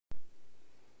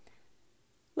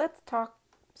let's talk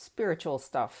spiritual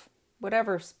stuff,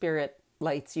 whatever spirit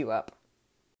lights you up.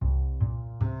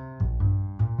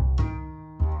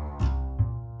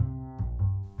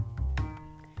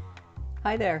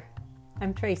 Hi there,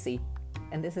 I'm Tracy,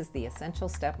 and this is the Essential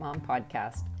Stepmom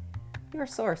Podcast, your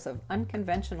source of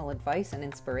unconventional advice and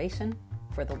inspiration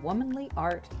for the womanly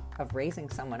art of raising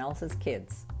someone else's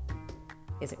kids.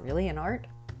 Is it really an art?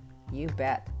 You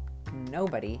bet.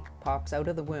 Nobody pops out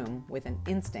of the womb with an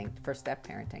instinct for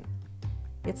step-parenting.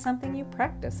 It's something you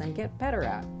practice and get better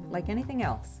at, like anything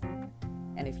else.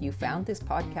 And if you found this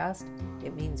podcast,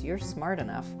 it means you're smart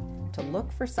enough to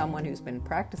look for someone who's been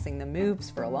practicing the moves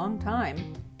for a long time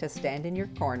to stand in your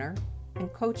corner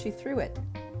and coach you through it.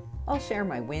 I'll share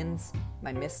my wins,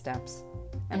 my missteps,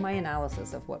 and my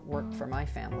analysis of what worked for my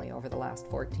family over the last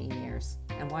 14 years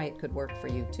and why it could work for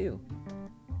you too.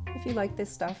 If you like this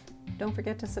stuff, don't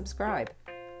forget to subscribe,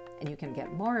 and you can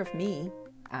get more of me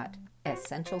at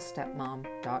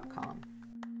essentialstepmom.com.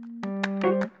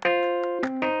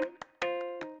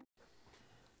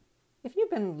 If you've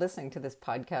been listening to this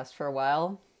podcast for a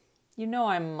while, you know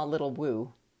I'm a little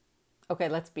woo. Okay,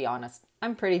 let's be honest.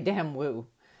 I'm pretty damn woo.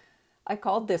 I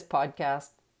called this podcast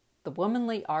The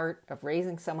Womanly Art of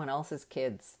Raising Someone Else's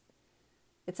Kids.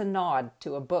 It's a nod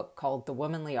to a book called The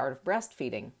Womanly Art of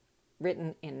Breastfeeding,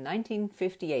 written in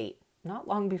 1958, not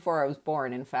long before I was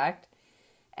born, in fact,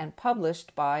 and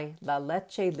published by La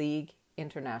Leche League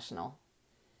International.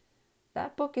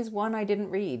 That book is one I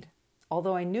didn't read,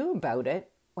 although I knew about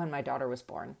it when my daughter was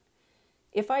born.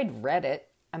 If I'd read it,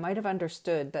 I might have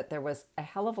understood that there was a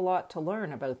hell of a lot to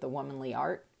learn about the womanly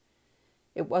art.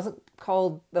 It wasn't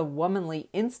called the womanly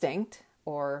instinct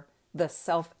or the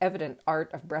self-evident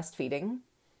art of breastfeeding.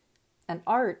 An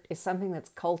art is something that's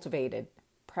cultivated,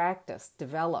 practiced,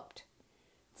 developed.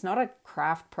 It's not a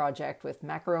craft project with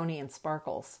macaroni and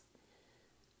sparkles.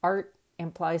 Art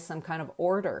implies some kind of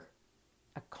order,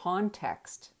 a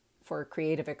context for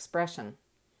creative expression.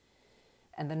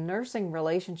 And the nursing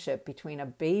relationship between a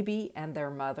baby and their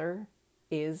mother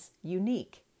is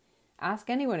unique. Ask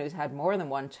anyone who's had more than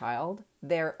one child.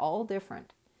 They're all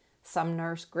different. Some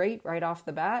nurse great right off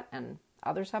the bat, and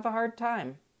others have a hard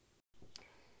time.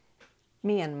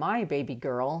 Me and my baby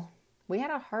girl, we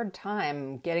had a hard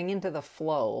time getting into the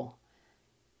flow.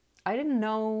 I didn't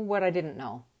know what I didn't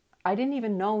know. I didn't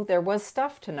even know there was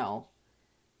stuff to know.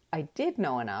 I did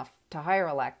know enough to hire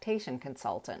a lactation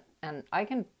consultant, and I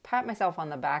can pat myself on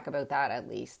the back about that at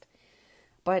least.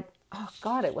 But, oh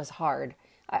God, it was hard.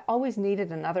 I always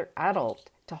needed another adult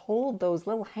to hold those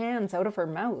little hands out of her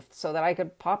mouth so that I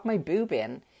could pop my boob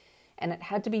in. And it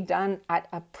had to be done at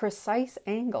a precise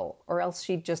angle, or else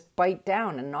she'd just bite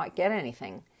down and not get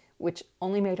anything, which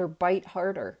only made her bite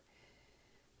harder.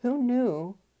 Who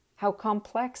knew how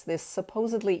complex this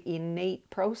supposedly innate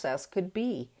process could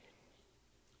be?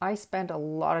 I spent a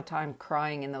lot of time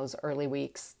crying in those early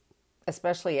weeks,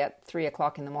 especially at 3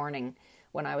 o'clock in the morning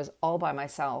when I was all by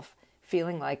myself,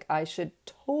 feeling like I should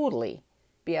totally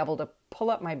be able to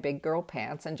pull up my big girl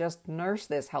pants and just nurse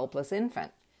this helpless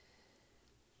infant.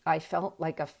 I felt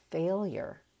like a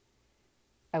failure.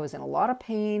 I was in a lot of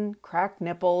pain, cracked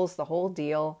nipples, the whole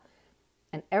deal,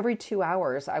 and every 2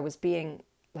 hours I was being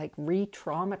like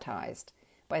re-traumatized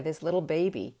by this little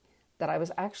baby that I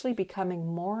was actually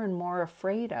becoming more and more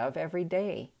afraid of every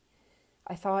day.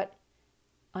 I thought,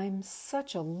 I'm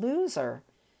such a loser.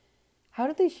 How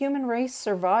did the human race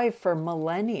survive for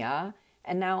millennia,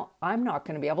 and now I'm not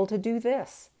going to be able to do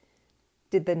this?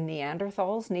 Did the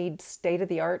Neanderthals need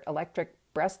state-of-the-art electric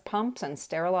breast pumps and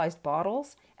sterilized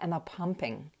bottles? And the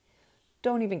pumping.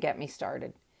 Don't even get me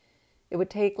started. It would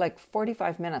take like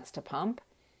 45 minutes to pump,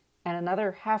 and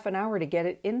another half an hour to get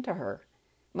it into her.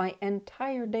 My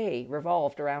entire day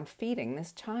revolved around feeding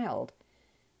this child.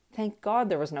 Thank God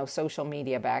there was no social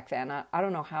media back then. I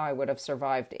don't know how I would have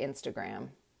survived Instagram.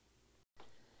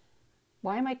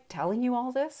 Why am I telling you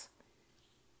all this?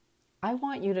 I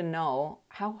want you to know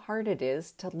how hard it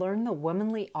is to learn the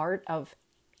womanly art of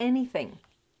anything.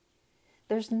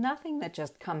 There's nothing that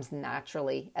just comes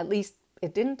naturally. At least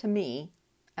it didn't to me,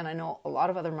 and I know a lot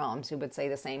of other moms who would say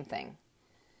the same thing.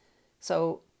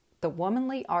 So the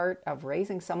womanly art of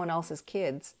raising someone else's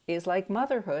kids is like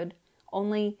motherhood,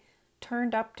 only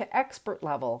turned up to expert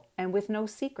level and with no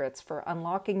secrets for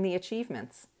unlocking the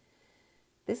achievements.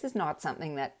 This is not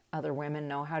something that other women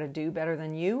know how to do better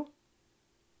than you.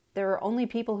 There are only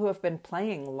people who have been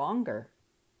playing longer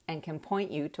and can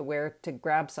point you to where to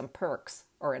grab some perks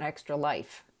or an extra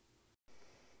life.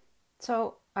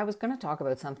 So I was going to talk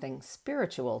about something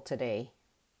spiritual today.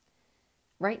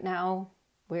 Right now,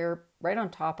 we're right on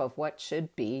top of what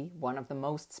should be one of the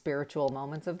most spiritual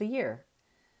moments of the year.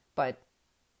 But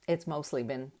It's mostly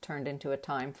been turned into a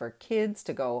time for kids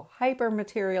to go hyper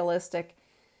materialistic,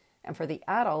 and for the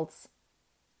adults,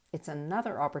 it's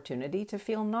another opportunity to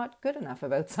feel not good enough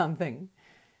about something.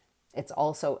 It's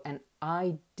also an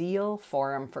ideal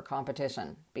forum for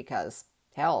competition because,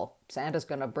 hell, Santa's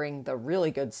going to bring the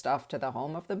really good stuff to the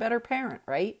home of the better parent,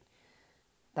 right?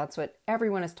 That's what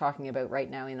everyone is talking about right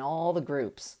now in all the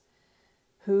groups.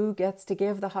 Who gets to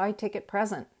give the high-ticket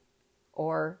present?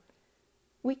 Or,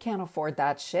 we can't afford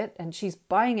that shit and she's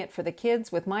buying it for the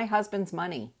kids with my husband's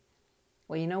money.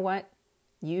 Well, you know what?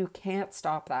 You can't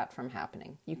stop that from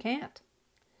happening. You can't.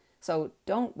 So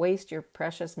don't waste your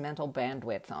precious mental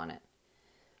bandwidth on it.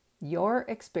 Your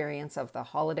experience of the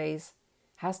holidays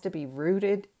has to be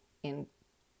rooted in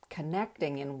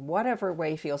connecting in whatever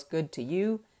way feels good to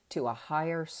you to a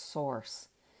higher source.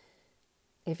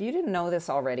 If you didn't know this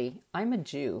already, I'm a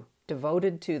Jew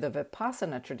devoted to the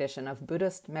Vipassana tradition of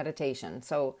Buddhist meditation.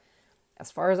 So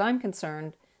as far as I'm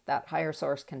concerned, that higher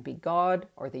source can be God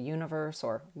or the universe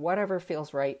or whatever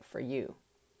feels right for you.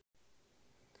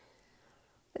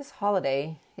 This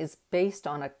holiday is based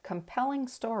on a compelling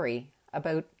story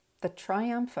about the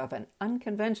triumph of an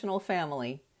unconventional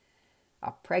family.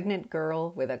 A pregnant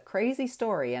girl with a crazy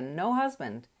story and no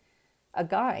husband. A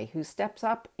guy who steps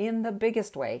up in the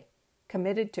biggest way,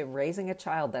 committed to raising a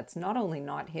child that's not only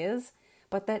not his,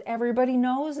 but that everybody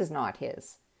knows is not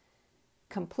his.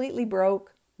 Completely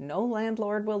broke, no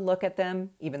landlord will look at them,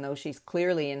 even though she's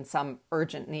clearly in some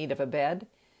urgent need of a bed.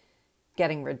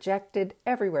 Getting rejected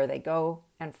everywhere they go,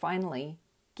 and finally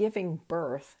giving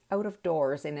birth out of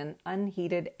doors in an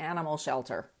unheated animal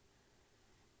shelter.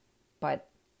 But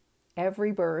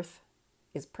every birth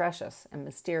is precious and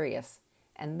mysterious,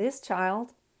 and this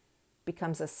child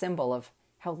becomes a symbol of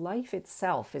how life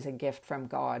itself is a gift from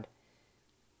God.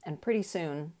 And pretty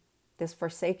soon, this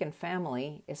forsaken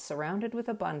family is surrounded with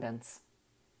abundance.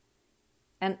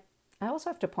 And I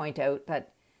also have to point out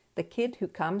that the kid who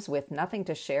comes with nothing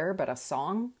to share but a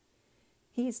song,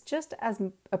 he's just as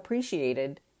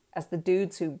appreciated as the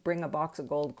dudes who bring a box of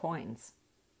gold coins.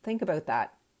 Think about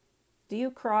that. Do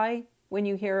you cry when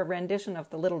you hear a rendition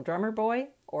of The Little Drummer Boy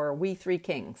or We Three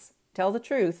Kings? Tell the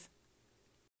truth.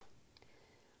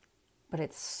 But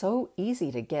it's so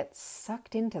easy to get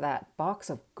sucked into that box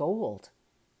of gold.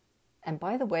 And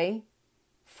by the way,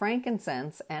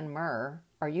 frankincense and myrrh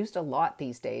are used a lot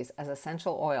these days as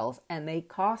essential oils, and they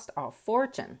cost a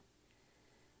fortune.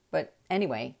 But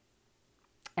anyway,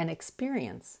 an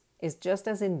experience is just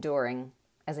as enduring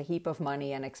as a heap of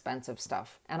money and expensive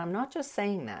stuff. And I'm not just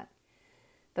saying that.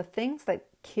 The things that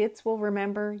kids will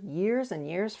remember years and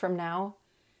years from now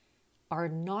are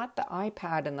not the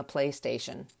iPad and the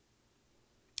PlayStation.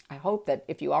 I hope that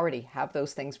if you already have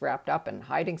those things wrapped up and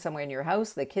hiding somewhere in your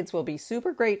house, the kids will be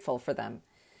super grateful for them.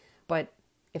 But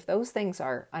if those things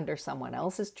are under someone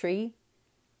else's tree,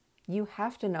 you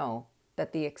have to know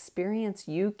that the experience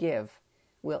you give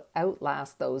will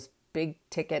outlast those big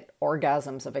ticket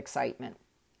orgasms of excitement.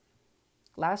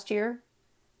 Last year,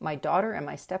 my daughter and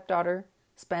my stepdaughter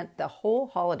spent the whole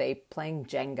holiday playing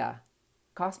Jenga.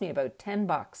 Cost me about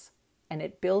 $10, and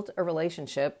it built a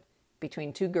relationship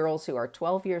between two girls who are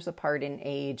 12 years apart in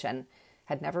age and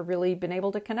had never really been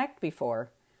able to connect before.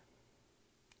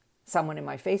 Someone in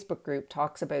my Facebook group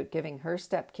talks about giving her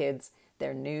stepkids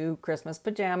their new Christmas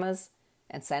pajamas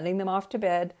and sending them off to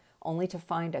bed only to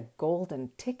find a golden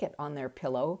ticket on their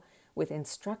pillow with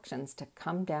instructions to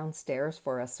come downstairs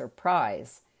for a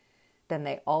surprise. Then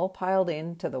they all piled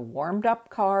into the warmed-up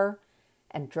car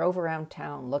and drove around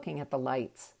town looking at the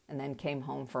lights and then came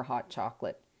home for hot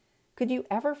chocolate. Could you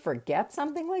ever forget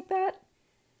something like that?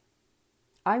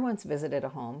 I once visited a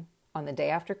home on the day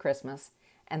after Christmas,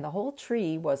 and the whole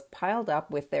tree was piled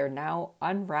up with their now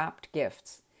unwrapped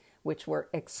gifts, which were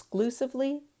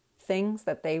exclusively things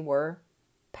that they were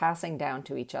passing down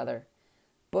to each other.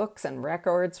 Books and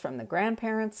records from the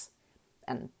grandparents,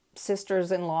 and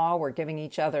sisters-in-law were giving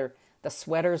each other the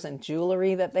sweaters and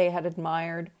jewelry that they had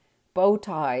admired, bow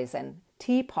ties and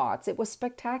teapots. It was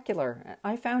spectacular.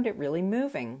 I found it really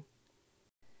moving.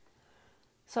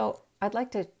 So I'd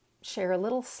like to share a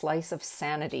little slice of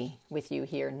sanity with you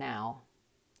here now.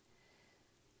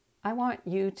 I want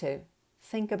you to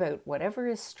think about whatever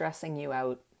is stressing you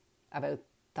out about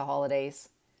the holidays,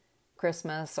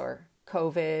 Christmas or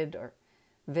COVID or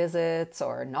visits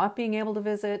or not being able to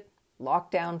visit,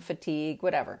 lockdown fatigue,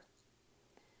 whatever.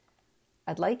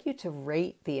 I'd like you to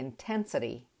rate the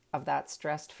intensity of that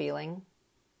stressed feeling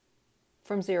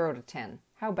from 0 to 10.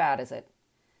 How bad is it?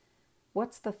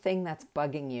 What's the thing that's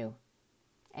bugging you?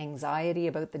 Anxiety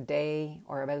about the day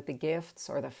or about the gifts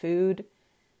or the food?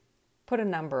 Put a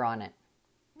number on it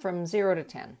from 0 to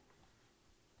 10.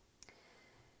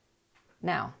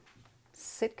 Now,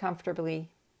 sit comfortably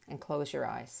and close your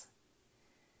eyes.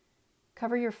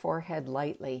 Cover your forehead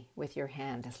lightly with your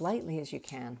hand, as lightly as you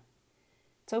can.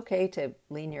 It's okay to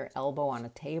lean your elbow on a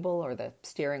table or the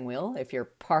steering wheel if you're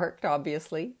parked,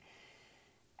 obviously.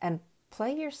 And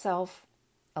play yourself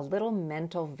a little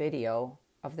mental video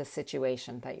of the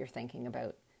situation that you're thinking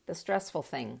about, the stressful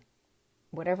thing,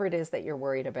 whatever it is that you're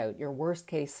worried about, your worst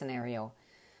case scenario.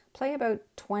 Play about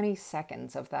 20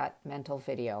 seconds of that mental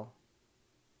video.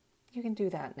 You can do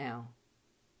that now.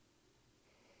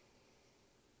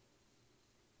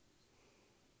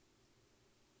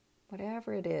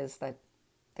 Whatever it is that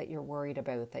you're worried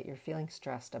about, that you're feeling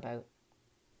stressed about.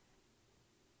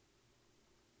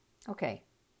 Okay,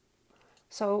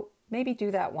 so maybe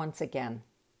do that once again.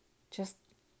 Just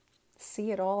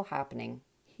see it all happening.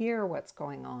 Hear what's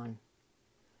going on.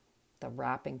 The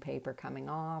wrapping paper coming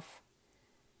off,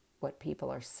 what people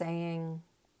are saying,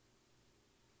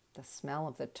 the smell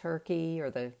of the turkey or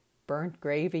the burnt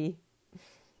gravy.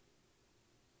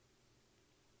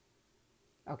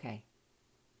 Okay,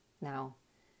 now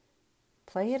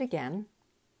play it again,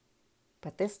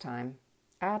 but this time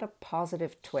add a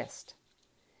positive twist.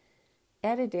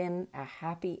 Edit in a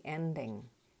happy ending.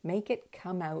 Make it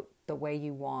come out the way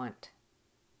you want.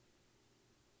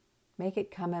 Make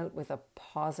it come out with a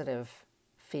positive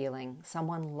feeling.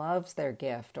 Someone loves their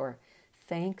gift or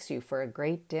thanks you for a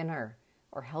great dinner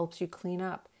or helps you clean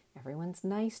up. Everyone's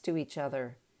nice to each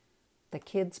other. The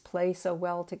kids play so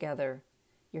well together.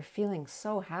 You're feeling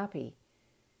so happy.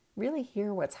 Really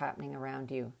hear what's happening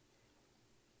around you.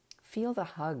 Feel the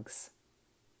hugs.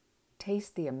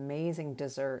 Taste the amazing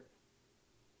dessert.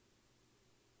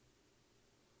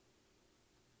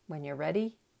 When you're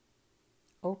ready,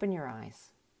 open your eyes.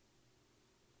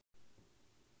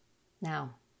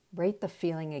 Now, rate the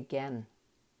feeling again.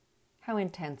 How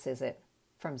intense is it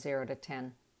from 0 to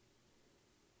 10?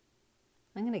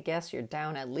 I'm going to guess you're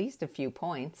down at least a few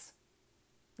points.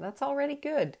 That's already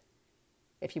good.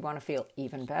 If you want to feel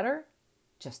even better,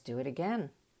 just do it again.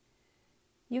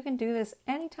 You can do this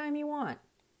anytime you want.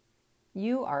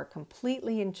 You are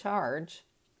completely in charge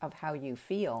of how you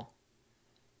feel.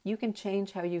 You can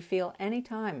change how you feel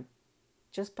anytime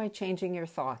just by changing your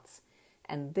thoughts.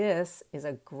 And this is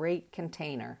a great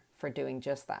container for doing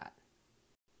just that.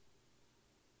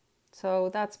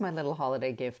 So that's my little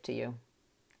holiday gift to you.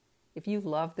 If you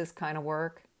love this kind of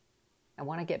work and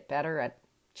want to get better at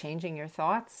changing your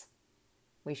thoughts,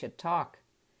 we should talk.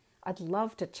 I'd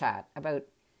love to chat about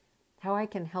how I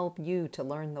can help you to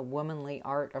learn the womanly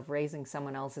art of raising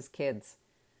someone else's kids,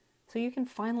 so you can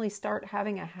finally start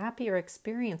having a happier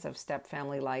experience of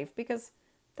step-family life, because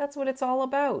that's what it's all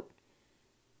about.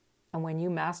 And when you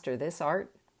master this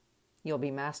art, you'll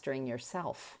be mastering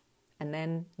yourself. And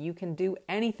then you can do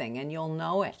anything and you'll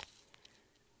know it.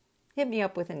 Hit me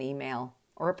up with an email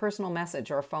or a personal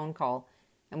message or a phone call,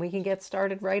 and we can get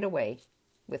started right away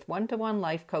with one-to-one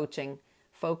life coaching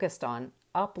focused on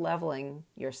up-leveling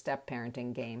your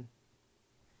step-parenting game.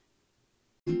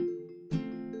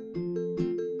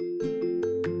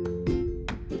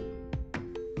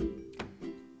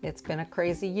 It's been a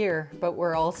crazy year, but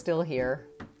we're all still here.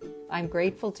 I'm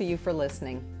grateful to you for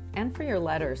listening and for your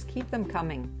letters. Keep them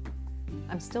coming.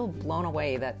 I'm still blown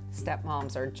away that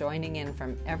stepmoms are joining in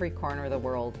from every corner of the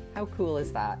world. How cool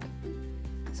is that?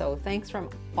 So thanks from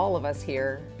all of us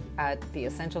here at the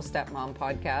Essential Stepmom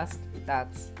podcast.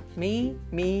 That's me,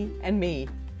 and me.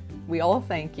 We all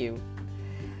thank you.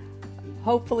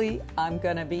 Hopefully, I'm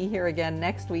going to be here again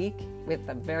next week with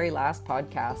the very last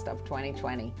podcast of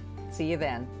 2020. See you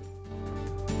then.